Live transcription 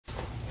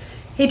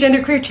Hey,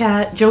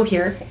 GenderqueerChat, Joe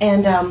here,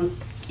 and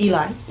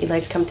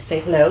Eli's come to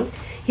say hello.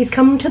 He's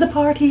come to the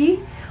party,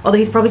 although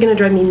he's probably going to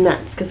drive me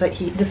nuts because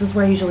this is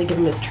where I usually give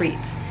him his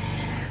treats.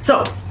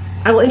 So,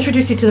 I will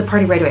introduce you to the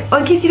party right away. Oh,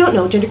 in case you don't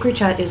know,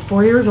 GenderqueerChat is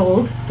 4 years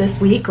old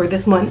this week, or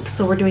this month,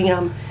 so we're doing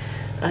an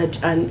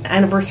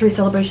anniversary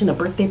celebration, a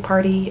birthday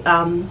party,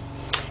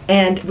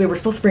 and we were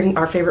supposed to bring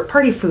our favorite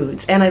party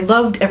foods, and I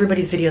loved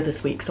everybody's video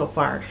this week so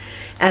far.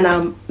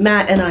 And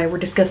Matt and I were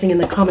discussing in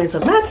the comments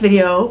of Matt's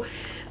video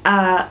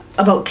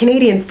about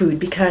Canadian food,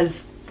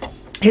 because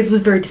his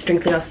was very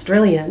distinctly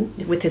Australian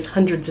with his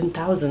hundreds and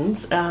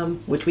thousands,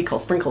 which we call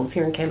sprinkles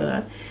here in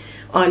Canada,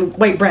 on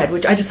white bread,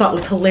 which I just thought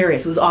was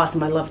hilarious. It was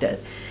awesome. I loved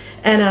it.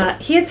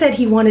 And he had said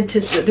he wanted to,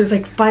 there's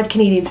like 5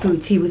 Canadian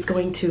foods he was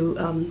going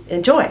to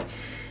enjoy.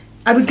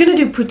 I was going to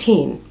do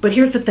poutine, but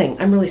here's the thing.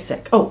 I'm really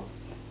sick. Oh,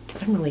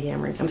 I'm really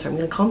yammering. I'm sorry. I'm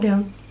going to calm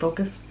down.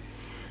 Focus.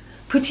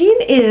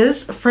 Poutine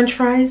is French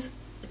fries,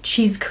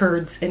 cheese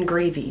curds, and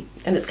gravy.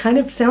 And it's kind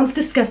of sounds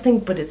disgusting,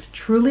 but it's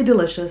truly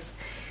delicious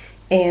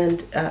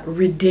and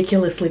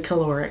ridiculously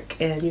caloric.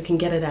 And you can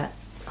get it at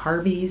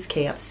Harvey's,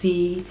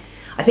 KFC.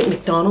 I think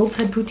McDonald's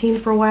had poutine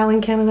for a while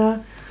in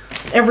Canada.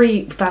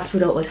 Every fast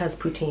food outlet has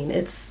poutine.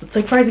 It's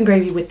like fries and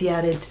gravy with the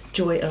added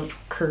joy of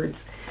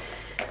curds.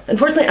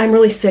 Unfortunately, I'm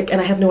really sick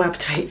and I have no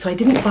appetite, so I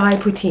didn't buy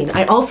poutine.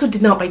 I also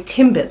did not buy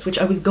Timbits, which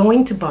I was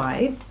going to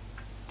buy.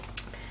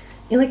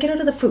 Get out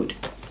of the food.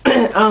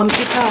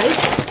 Because,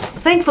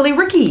 thankfully,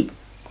 Ricky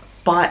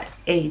bought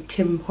a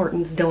Tim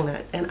Hortons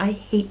donut, and I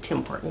hate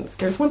Tim Hortons.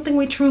 There's one thing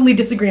we truly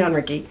disagree on,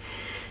 Ricky.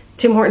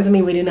 Tim Hortons and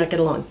me, we do not get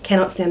along.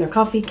 Cannot stand their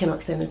coffee,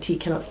 cannot stand their tea,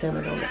 cannot stand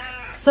their donuts.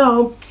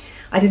 So,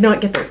 I did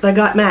not get those, but I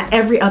got Matt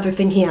every other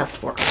thing he asked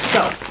for.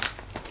 So,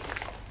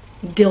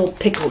 dill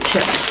pickle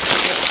chips.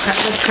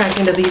 Let's crack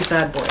into these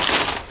bad boys.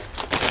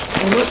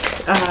 They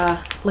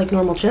look like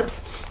normal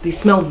chips. These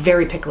smell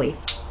very pickly.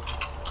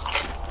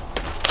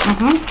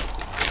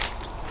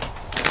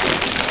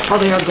 Oh,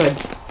 they are good.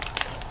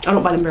 I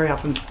don't buy them very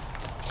often.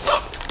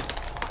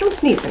 Don't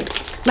sneeze, honey.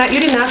 Matt, you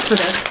didn't ask for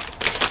this.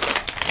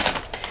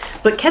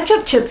 But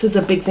ketchup chips is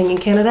a big thing in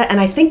Canada, and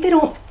I think I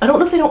don't know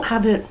if they don't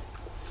have it.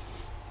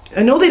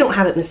 I know they don't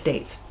have it in the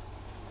States,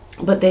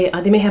 but they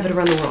may have it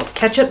around the world.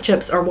 Ketchup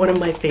chips are one of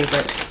my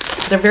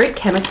favorites. They're very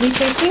chemically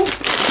tasting.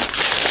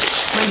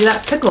 Mind you,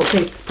 that pickle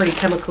tastes pretty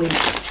chemically.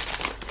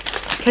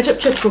 Ketchup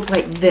chips look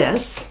like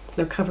this.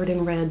 They're covered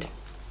in red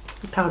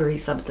powdery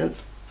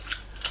substance.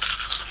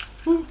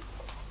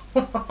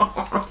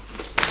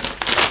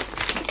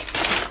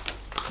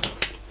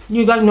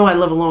 You gotta know I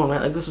live alone,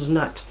 right? Like, this is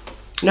nuts.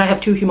 Now I have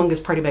 2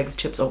 humongous party bags of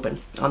chips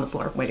open on the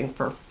floor waiting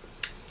for...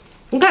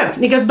 Okay,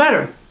 it gets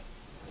better.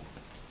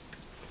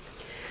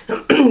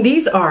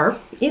 These are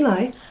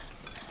Eli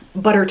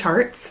butter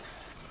tarts,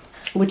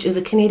 which is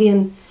a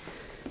Canadian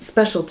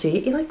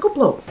specialty. Eli, go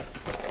blow.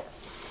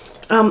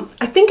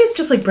 I think it's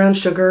just like brown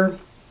sugar.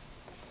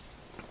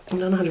 I'm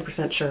not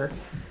 100% sure.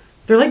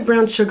 They're like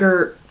brown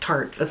sugar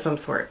tarts of some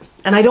sort.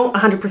 And I don't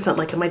 100%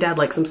 like them. My dad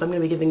likes them, so I'm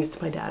going to be giving these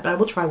to my dad. But I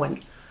will try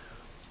one.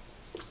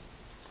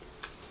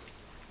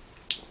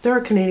 They're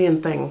a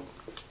Canadian thing.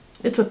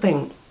 It's a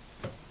thing.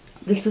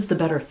 This is the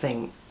better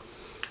thing.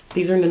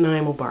 These are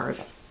Nanaimo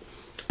bars.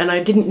 And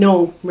I didn't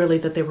know really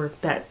that they were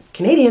that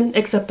Canadian,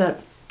 except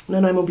that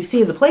Nanaimo, BC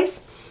is a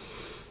place.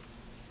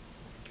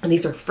 And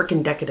these are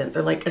freaking decadent.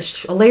 They're like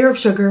a layer of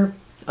sugar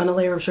on a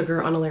layer of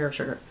sugar on a layer of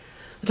sugar.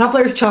 The top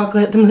layer is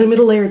chocolate. Then the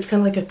middle layer is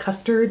kind of like a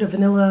custard, a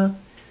vanilla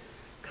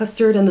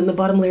custard. And then the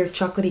bottom layer is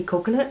chocolatey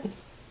coconut.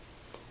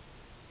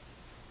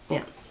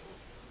 Yeah.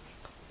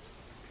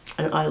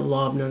 And I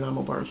love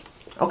Nanaimo bars.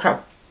 Okay.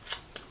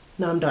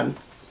 Now I'm done.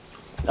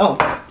 Oh,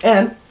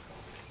 and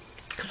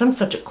because I'm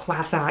such a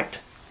class act,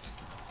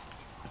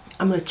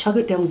 I'm going to chug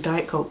it down with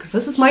Diet Coke, because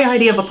this is my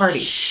idea of a party.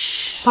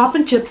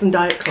 Poppin' chips and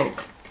Diet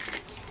Coke.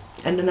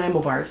 And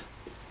Nanaimo bars.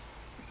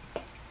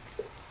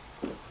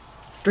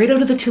 Straight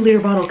out of the 2-liter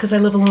bottle, because I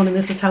live alone and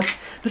this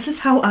is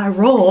how I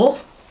roll.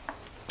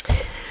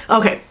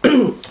 Okay,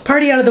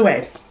 party out of the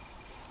way.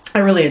 I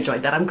really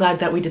enjoyed that. I'm glad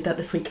that we did that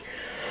this week.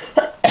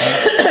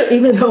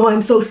 Even though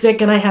I'm so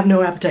sick and I have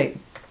no appetite.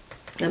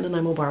 And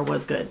Nanaimo bar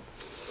was good.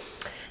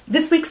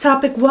 This week's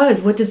topic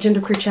was, what does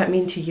GenderqueerChat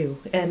mean to you?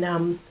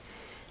 And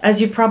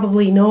as you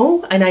probably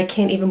know, and I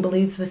can't even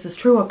believe this is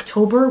true,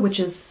 October, which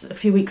is a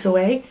few weeks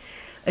away,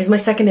 is my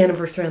 2nd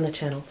anniversary on the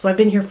channel. So I've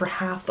been here for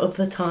half of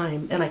the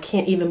time, and I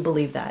can't even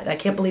believe that. I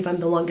can't believe I'm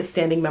the longest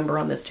standing member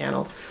on this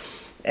channel.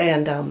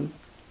 And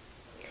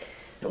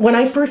when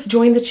I first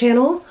joined the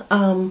channel,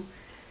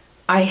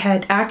 I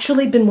had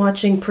actually been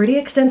watching pretty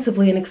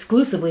extensively and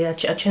exclusively a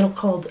channel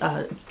called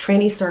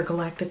Tranny Star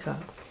Galactica.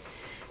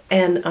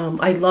 And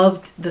I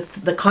loved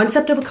the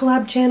concept of a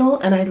collab channel,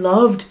 and I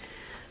loved...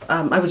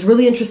 I was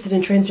really interested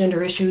in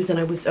transgender issues, and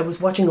I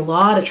was watching a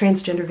lot of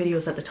transgender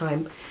videos at the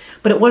time.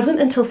 But it wasn't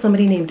until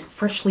somebody named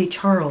Freshly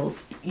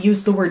Charles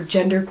used the word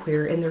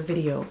genderqueer in their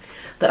video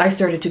that I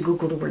started to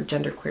Google the word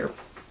genderqueer.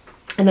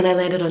 And then I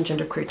landed on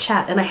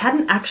GenderqueerChat, and I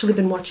hadn't actually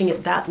been watching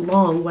it that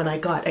long when I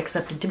got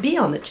accepted to be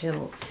on the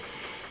channel.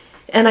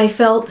 And I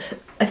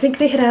think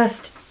they had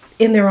asked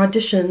in their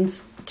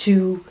auditions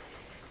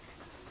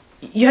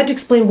you had to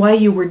explain why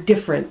you were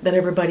different than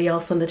everybody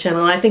else on the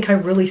channel. And I think I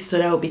really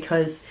stood out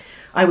because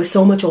I was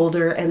so much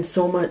older and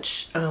so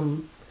much,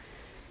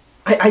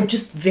 I'm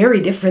just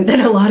very different than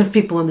a lot of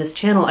people on this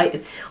channel.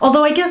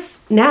 Although I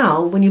guess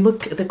now, when you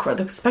look at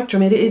the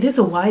spectrum, it is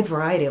a wide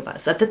variety of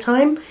us. At the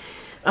time,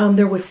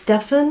 there was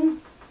Stefan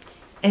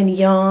and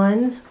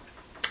Jan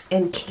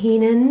and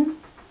Keenan.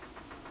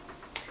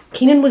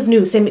 Keenan was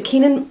new.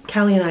 Keenan,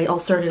 Callie, and I all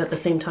started at the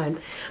same time.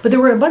 But there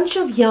were a bunch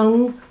of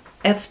young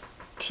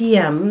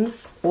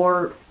FTMs,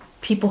 or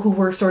people who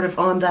were sort of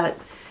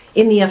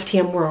in the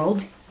FTM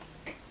world.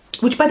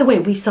 Which, by the way,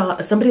 we saw,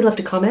 somebody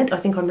left a comment, I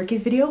think on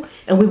Ricky's video,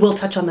 and we will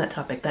touch on that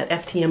topic, that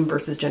FTM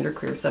versus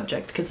genderqueer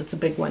subject, because it's a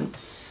big one.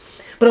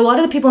 But a lot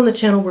of the people on the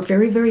channel were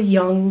very, very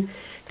young,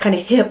 kind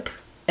of hip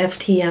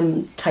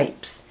FTM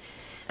types.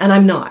 And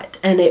I'm not.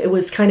 And it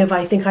was kind of,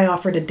 I think I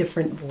offered a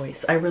different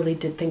voice. I really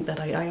did think that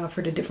I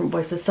offered a different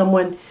voice as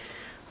someone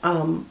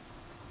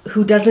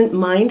who doesn't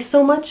mind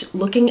so much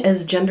looking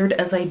as gendered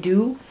as I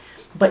do,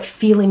 but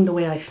feeling the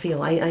way I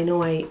feel. I know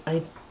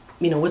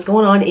what's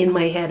going on in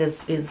my head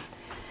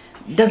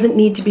doesn't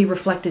need to be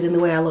reflected in the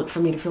way I look for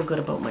me to feel good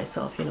about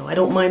myself. I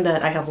don't mind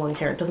that I have long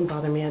hair. It doesn't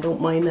bother me. I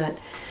don't mind that.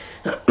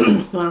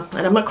 Well,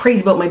 and I'm not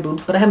crazy about my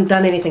boobs, but I haven't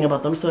done anything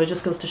about them, so it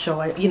just goes to show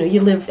I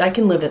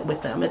can live it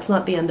with them. It's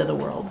not the end of the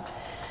world.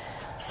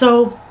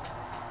 So,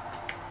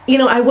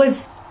 I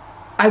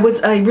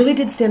really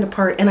did stand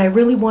apart, and I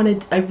really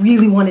wanted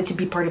to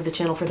be part of the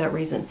channel for that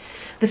reason.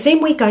 The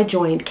same week I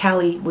joined,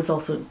 Callie was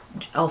also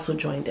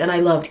joined, and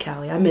I loved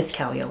Callie. I miss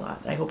Callie a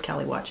lot. I hope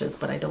Callie watches,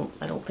 but I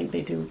don't think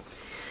they do.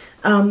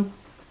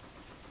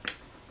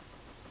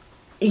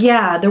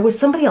 Yeah, there was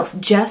somebody else.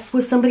 Jess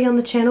was somebody on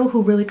the channel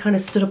who really kind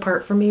of stood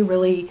apart for me,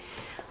 really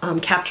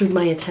captured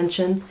my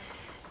attention.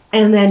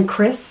 And then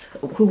Chris,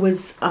 who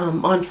was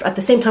on at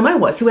the same time I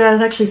was, who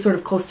was actually sort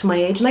of close to my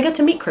age. And I got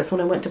to meet Chris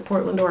when I went to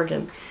Portland,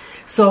 Oregon.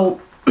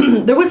 So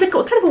there was kind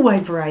of a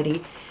wide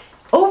variety.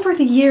 Over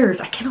the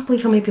years, I cannot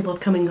believe how many people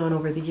have come and gone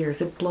over the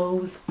years. It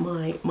blows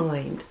my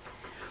mind.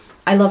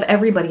 I love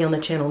everybody on the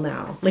channel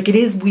now. Like, it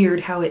is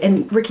weird how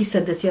and Ricky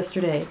said this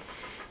yesterday,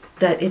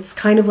 that it's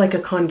kind of like a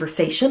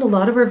conversation. A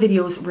lot of our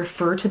videos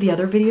refer to the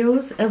other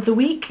videos of the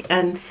week,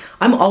 and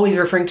I'm always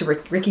referring to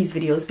Ricky's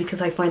videos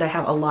because I find I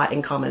have a lot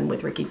in common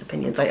with Ricky's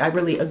opinions. I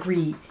really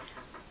agree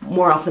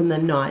more often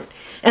than not.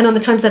 And on the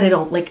times that I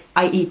don't, like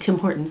I eat Tim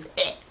Hortons,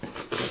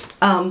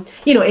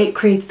 it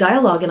creates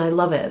dialogue, and I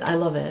love it. I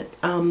love it.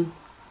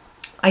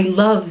 I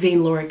love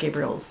Zane Laura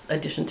Gabriel's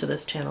addition to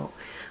this channel.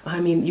 I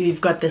mean,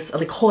 you've got this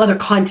like whole other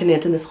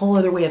continent and this whole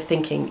other way of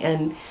thinking,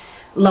 and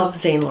love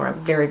Zane Laura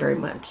very, very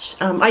much.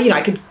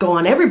 I could go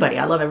on everybody.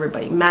 I love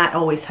everybody. Matt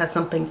always has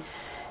something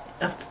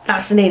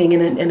fascinating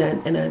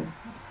and a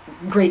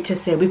great to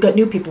say. We've got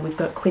new people. We've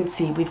got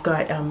Quincy. We've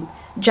got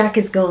Jack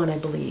is gone, I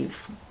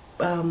believe.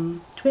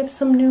 Do we have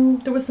some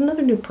new? There was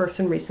another new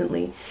person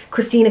recently.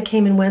 Christina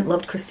came and went.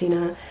 Loved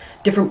Christina.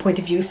 Different point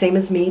of view. Same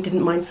as me.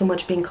 Didn't mind so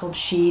much being called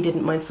she.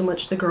 Didn't mind so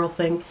much the girl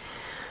thing.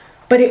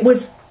 But it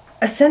was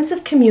a sense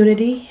of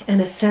community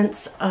and a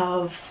sense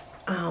of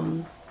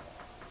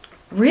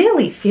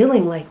really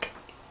feeling like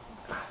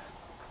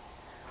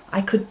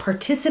I could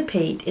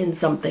participate in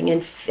something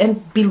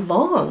and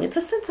belong. It's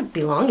a sense of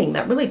belonging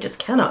that really just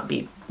cannot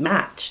be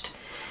matched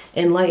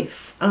in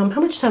life. How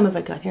much time have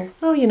I got here?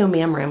 Oh, you know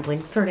me, I'm rambling.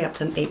 It's already up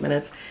to 8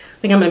 minutes. I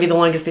think I'm going to be the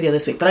longest video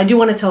this week, but I do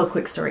want to tell a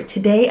quick story.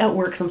 Today at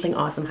work, something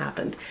awesome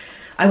happened.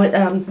 I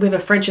went. We have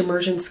a French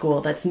immersion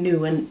school that's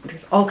new, and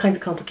there's all kinds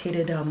of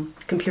complicated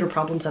computer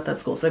problems at that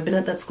school. So I've been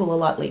at that school a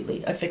lot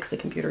lately. I fixed the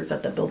computers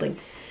at that building.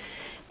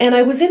 And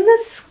I was in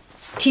this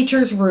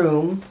teacher's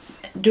room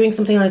doing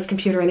something on his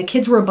computer, and the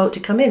kids were about to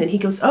come in, and he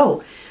goes,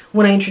 oh,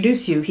 when I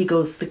introduce you, he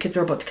goes, the kids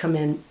are about to come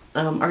in.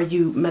 Are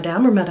you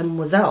Madame or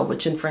Mademoiselle,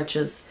 which in French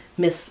is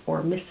Miss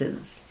or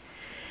Mrs.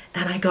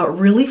 And I got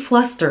really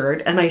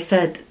flustered, and I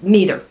said,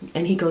 neither.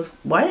 And he goes,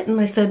 what?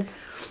 And I said,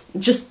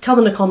 just tell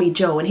them to call me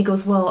Joe. And he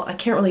goes, well, I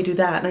can't really do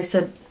that. And I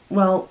said,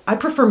 well, I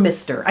prefer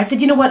Mr. I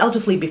said, you know what? I'll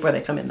just leave before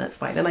they come in. That's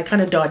fine. And I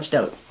kind of dodged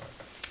out.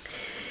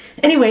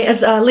 Anyway,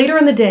 as later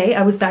in the day,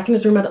 I was back in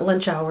his room at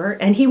lunch hour,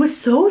 and he was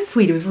so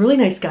sweet. He was a really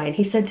nice guy. And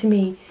he said to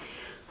me,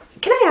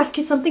 can I ask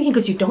you something? He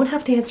goes, you don't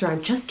have to answer.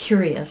 I'm just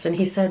curious. And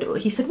he said,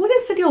 what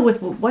is the deal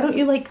with, why don't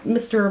you like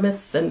Mr. or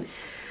Miss? And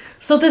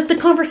so the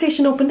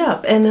conversation opened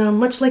up. And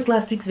much like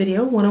last week's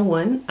video,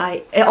 101,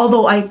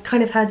 although I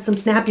kind of had some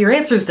snappier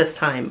answers this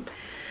time.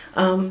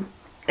 And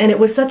it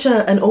was such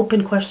an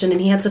open question,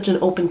 and he had such an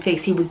open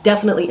face. He was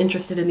definitely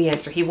interested in the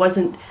answer. He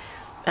wasn't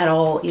at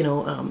all,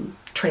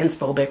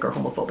 transphobic or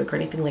homophobic or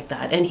anything like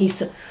that. And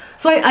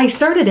so I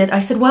started it.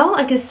 I said, well,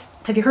 I guess,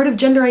 have you heard of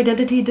gender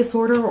identity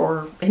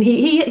disorder? And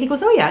he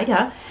goes, oh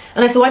yeah.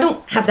 And I said, well, I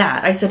don't have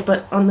that. I said,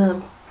 but on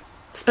the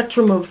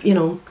spectrum of,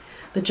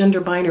 the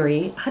gender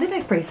binary, how did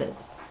I phrase it?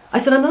 I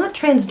said, I'm not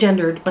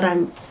transgendered, but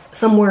I'm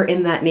somewhere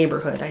in that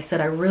neighborhood. I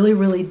said, I really,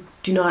 really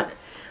do not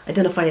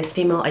identify as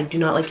female. I do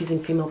not like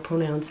using female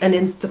pronouns.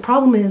 And the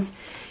problem is,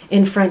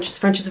 in French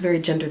is a very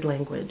gendered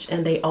language,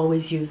 and they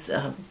always use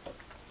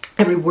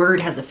every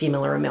word has a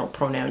female or a male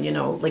pronoun, you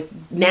know, like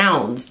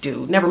nouns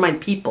do, never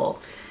mind people.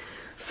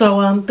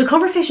 So the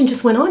conversation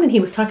just went on, and he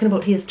was talking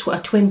about he has a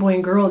twin boy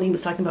and girl, and he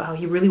was talking about how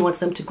he really wants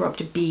them to grow up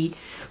to be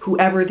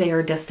whoever they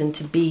are destined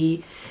to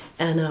be.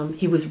 And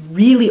he was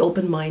really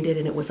open-minded,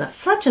 and it was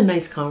such a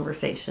nice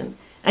conversation.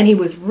 And he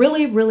was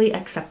really, really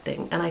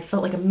accepting, and I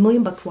felt like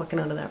 $1,000,000 walking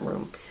out of that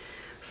room.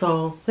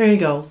 So there you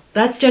go.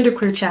 That's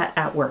Genderqueer Chat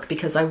at work,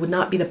 because I would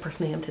not be the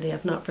person I am today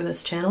if not for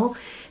this channel,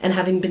 and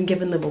having been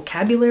given the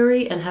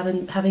vocabulary and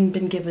having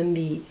been given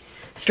the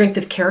strength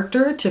of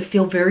character to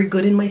feel very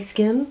good in my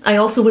skin. I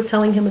also was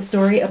telling him a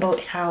story about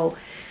how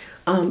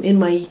in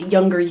my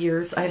younger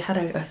years I had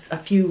a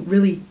few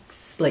really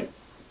like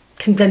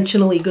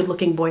conventionally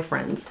good-looking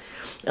boyfriends,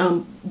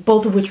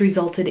 both of which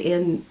resulted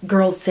in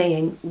girls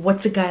saying,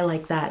 "What's a guy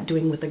like that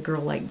doing with a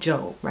girl like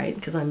Joe?" Right?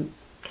 Because I'm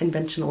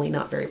conventionally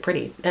not very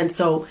pretty. And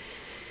so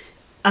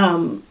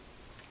I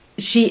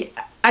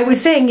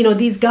was saying, you know,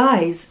 these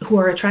guys who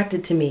are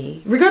attracted to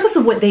me, regardless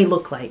of what they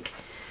look like,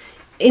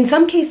 in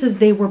some cases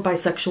they were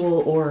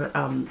bisexual or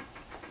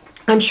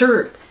I'm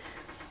sure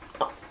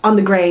on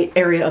the gray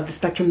area of the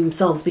spectrum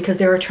themselves, because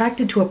they're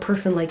attracted to a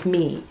person like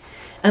me.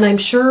 And I'm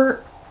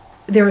sure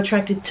they're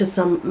attracted to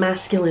some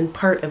masculine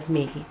part of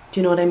me. Do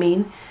you know what I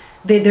mean?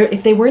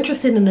 If they were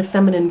interested in a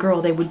feminine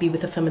girl, they would be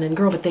with a feminine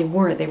girl, but they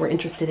weren't. They were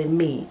interested in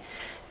me.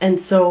 And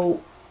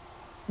so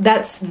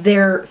that's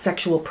their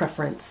sexual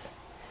preference.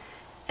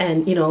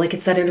 And, you know, like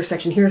it's that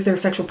intersection. Here's their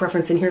sexual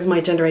preference and here's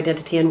my gender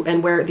identity.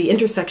 And where the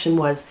intersection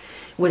was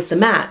the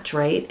match,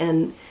 right?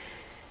 And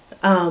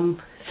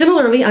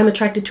similarly, I'm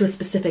attracted to a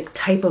specific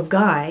type of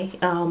guy.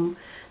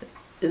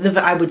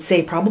 I would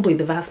say probably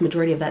the vast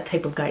majority of that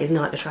type of guy is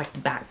not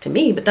attracted back to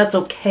me, but that's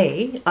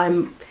okay.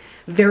 I'm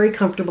very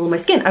comfortable in my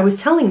skin. I was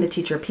telling the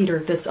teacher,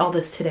 Peter, all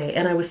this today,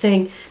 and I was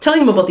telling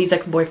him about these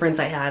ex-boyfriends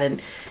I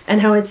had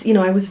and how it's, you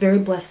know, I was very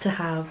blessed to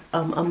have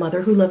a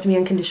mother who loved me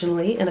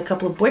unconditionally and a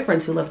couple of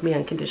boyfriends who loved me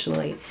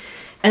unconditionally.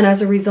 And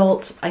as a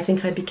result, I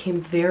think I became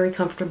very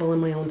comfortable in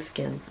my own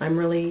skin.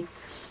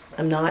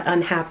 I'm not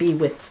unhappy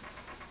with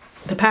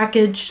the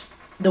package,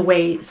 the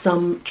way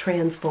some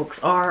trans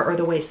folks are, or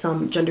the way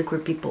some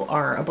genderqueer people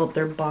are about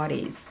their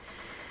bodies.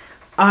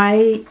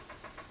 I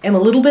am a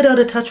little bit out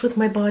of touch with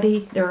my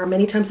body. There are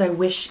many times I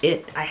wish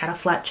I had a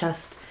flat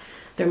chest.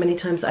 There are many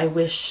times I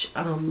wish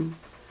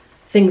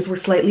things were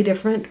slightly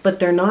different, but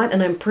they're not,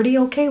 and I'm pretty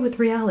okay with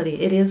reality.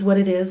 It is what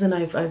it is, and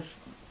I've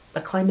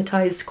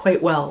acclimatized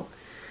quite well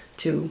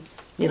to,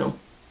 you know,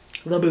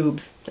 the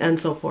boobs and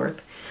so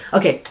forth.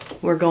 Okay,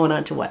 we're going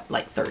on to what,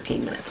 like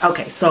 13 minutes.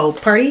 Okay, so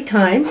party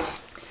time.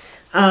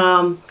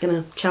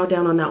 Gonna chow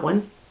down on that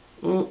one.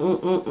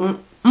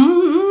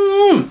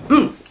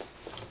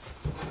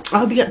 I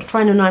hope you get to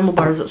try Nanaimo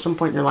bars at some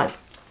point in your life.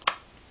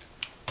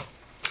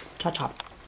 Ta-ta.